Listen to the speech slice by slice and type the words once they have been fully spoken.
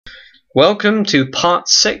Welcome to part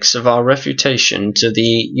 6 of our refutation to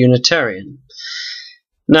the Unitarian.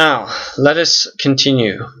 Now, let us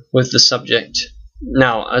continue with the subject.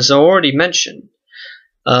 Now, as I already mentioned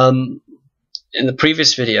in the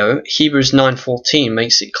previous video, Hebrews 9:14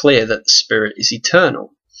 makes it clear that the Spirit is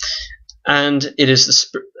eternal, and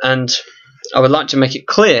I would like to make it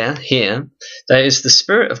clear here that it is the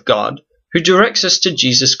Spirit of God who directs us to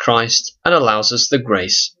Jesus Christ and allows us the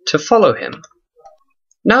grace to follow him.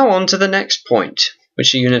 Now on to the next point,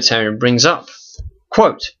 which a Unitarian brings up.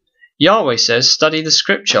 Quote, Yahweh says, study the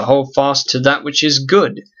scripture, hold fast to that which is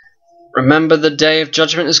good. Remember the day of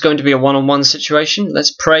judgment is going to be a one-on-one situation.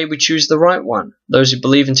 Let's pray we choose the right one. Those who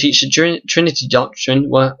believe and teach the Trinity doctrine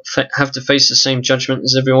will have to face the same judgment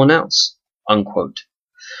as everyone else. Unquote.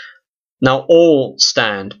 Now all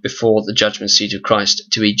stand before the judgment seat of Christ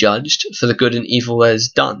to be judged for the good and evil that is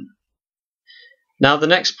done. Now the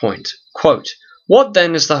next point. Quote, what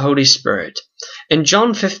then is the Holy Spirit? In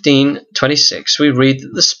John 15:26 we read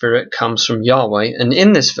that the Spirit comes from Yahweh, and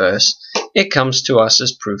in this verse it comes to us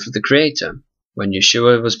as proof of the Creator. When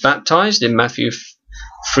Yeshua was baptized in Matthew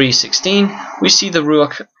 3:16, we see the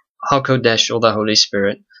Ruach HaKodesh, or the Holy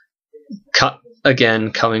Spirit,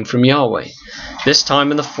 again coming from Yahweh, this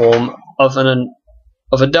time in the form of a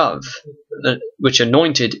dove, which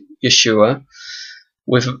anointed Yeshua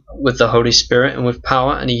with the Holy Spirit and with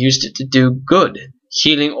power, and he used it to do good,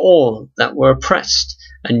 healing all that were oppressed,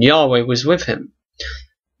 and Yahweh was with him.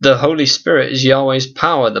 The Holy Spirit is Yahweh's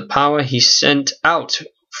power, the power he sent out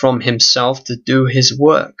from himself to do his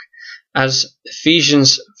work. As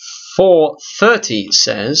Ephesians 4:30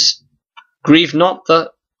 says, grieve not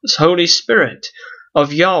the Holy Spirit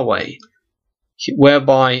of Yahweh,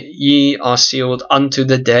 whereby ye are sealed unto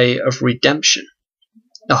the day of redemption.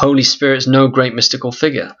 The Holy Spirit is no great mystical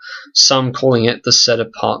figure, some calling it the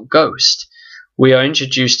set-apart ghost. We are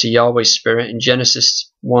introduced to Yahweh's Spirit in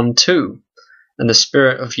Genesis 1:2, and the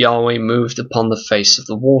Spirit of Yahweh moved upon the face of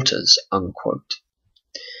the waters. Unquote.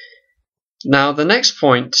 Now the next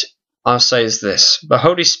point I'll say is this. The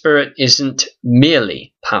Holy Spirit isn't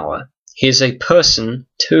merely power. He is a person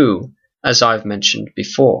too, as I've mentioned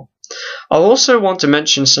before. I also want to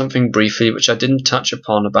mention something briefly which I didn't touch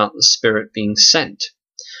upon about the Spirit being sent,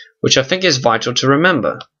 which I think is vital to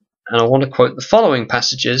remember. And I want to quote the following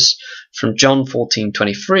passages from John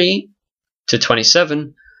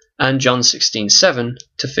 14:23-27 and John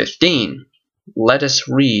 16:7-15. Let us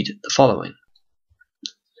read the following.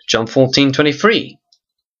 John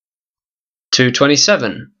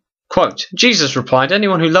 14:23-27. Quote, Jesus replied,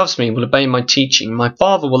 anyone who loves me will obey my teaching. My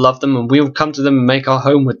Father will love them, and we will come to them and make our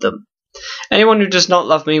home with them. Anyone who does not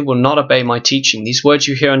love me will not obey my teaching. These words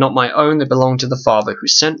you hear are not my own, they belong to the Father who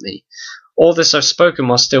sent me. All this I've spoken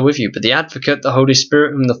while still with you, but the Advocate, the Holy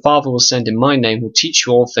Spirit, whom the Father will send in my name, will teach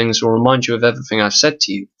you all things, will remind you of everything I've said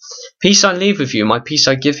to you. Peace I leave with you, my peace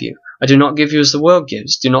I give you. I do not give you as the world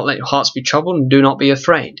gives. Do not let your hearts be troubled, and do not be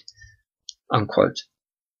afraid. Unquote.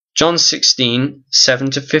 John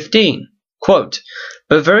 16:7-15. Quote,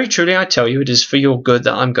 but very truly I tell you, it is for your good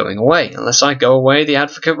that I'm going away. Unless I go away, the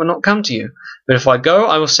Advocate will not come to you. But if I go,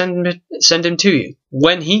 I will send him to you.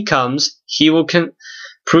 When he comes, he will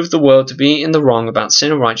prove the world to be in the wrong about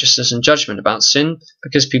sin and righteousness and judgment. About sin,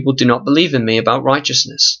 because people do not believe in me. About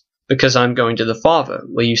righteousness, because I'm going to the Father,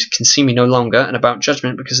 where you can see me no longer. And about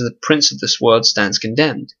judgment, because the prince of this world stands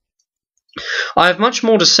condemned. I have much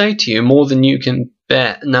more to say to you, more than you can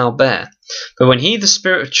now bear. But when he, the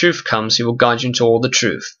Spirit of truth, comes, he will guide you into all the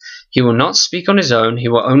truth. He will not speak on his own, he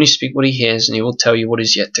will only speak what he hears, and he will tell you what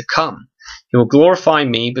is yet to come. He will glorify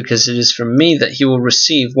me, because it is from me that he will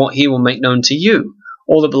receive what he will make known to you.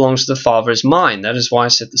 All that belongs to the Father is mine. That is why I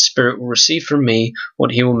said the Spirit will receive from me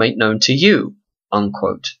what he will make known to you.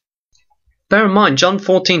 Unquote. Bear in mind, John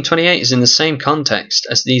 14:28 is in the same context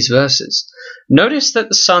as these verses. Notice that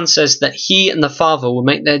the Son says that he and the Father will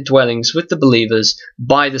make their dwellings with the believers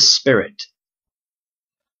by the Spirit.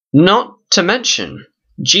 Not to mention,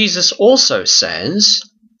 Jesus also says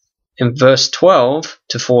in verse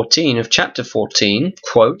 12-14 of chapter 14,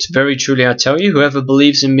 quote, very truly I tell you, whoever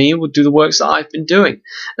believes in me will do the works that I've been doing,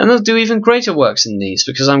 and they'll do even greater works than these,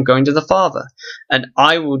 because I'm going to the Father, and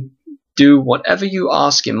I will do whatever you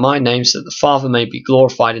ask in my name, so that the Father may be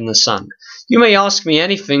glorified in the Son. You may ask me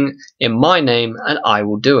anything in my name, and I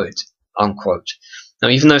will do it. Unquote. Now,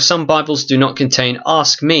 even though some Bibles do not contain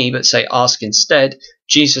ask me, but say ask instead,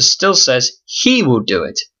 Jesus still says he will do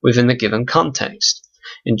it within the given context.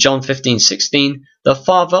 In John 15:16, the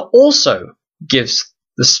Father also gives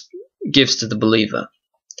to the believer.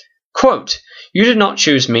 Quote, you did not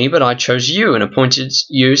choose me, but I chose you and appointed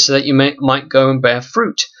you so that you might go and bear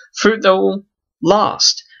fruit that will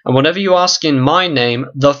last, and whatever you ask in my name,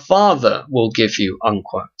 the Father will give you,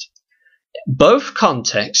 unquote. Both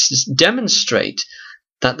contexts demonstrate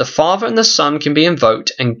that the Father and the Son can be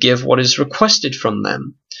invoked and give what is requested from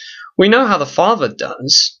them. We know how the Father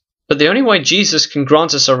does, but the only way Jesus can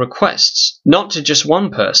grant us our requests, not to just one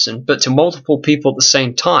person, but to multiple people at the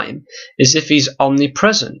same time, is if he's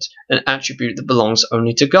omnipresent, an attribute that belongs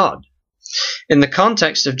only to God. In the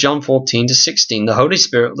context of John 14-16, the Holy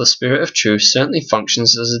Spirit, or the Spirit of Truth, certainly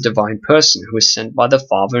functions as a divine person who is sent by the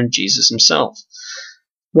Father and Jesus himself.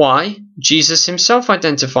 Why? Jesus himself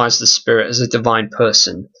identifies the Spirit as a divine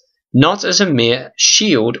person, not as a mere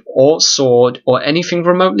shield or sword or anything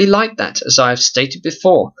remotely like that. As I have stated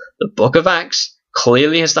before, the book of Acts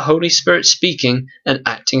clearly has the Holy Spirit speaking and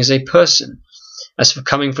acting as a person. As for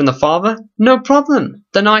coming from the Father, no problem.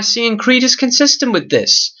 The Nicene Creed is consistent with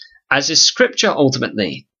this, as is Scripture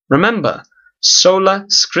ultimately. Remember, sola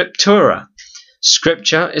scriptura.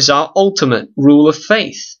 Scripture is our ultimate rule of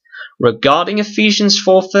faith. Regarding Ephesians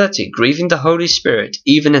 4:30, grieving the Holy Spirit,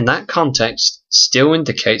 even in that context, still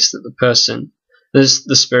indicates that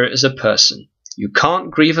the Spirit is a person. You can't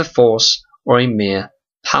grieve a force or a mere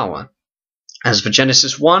power. As for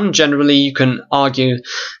Genesis 1, generally you can argue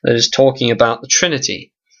that it's talking about the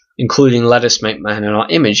Trinity, including let us make man in our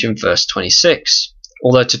image in verse 26.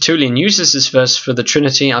 Although Tertullian uses this verse for the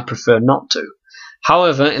Trinity, I prefer not to.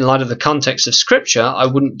 However, in light of the context of Scripture, I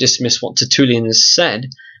wouldn't dismiss what Tertullian has said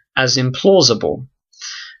as implausible.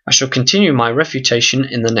 I shall continue my refutation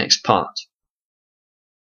in the next part.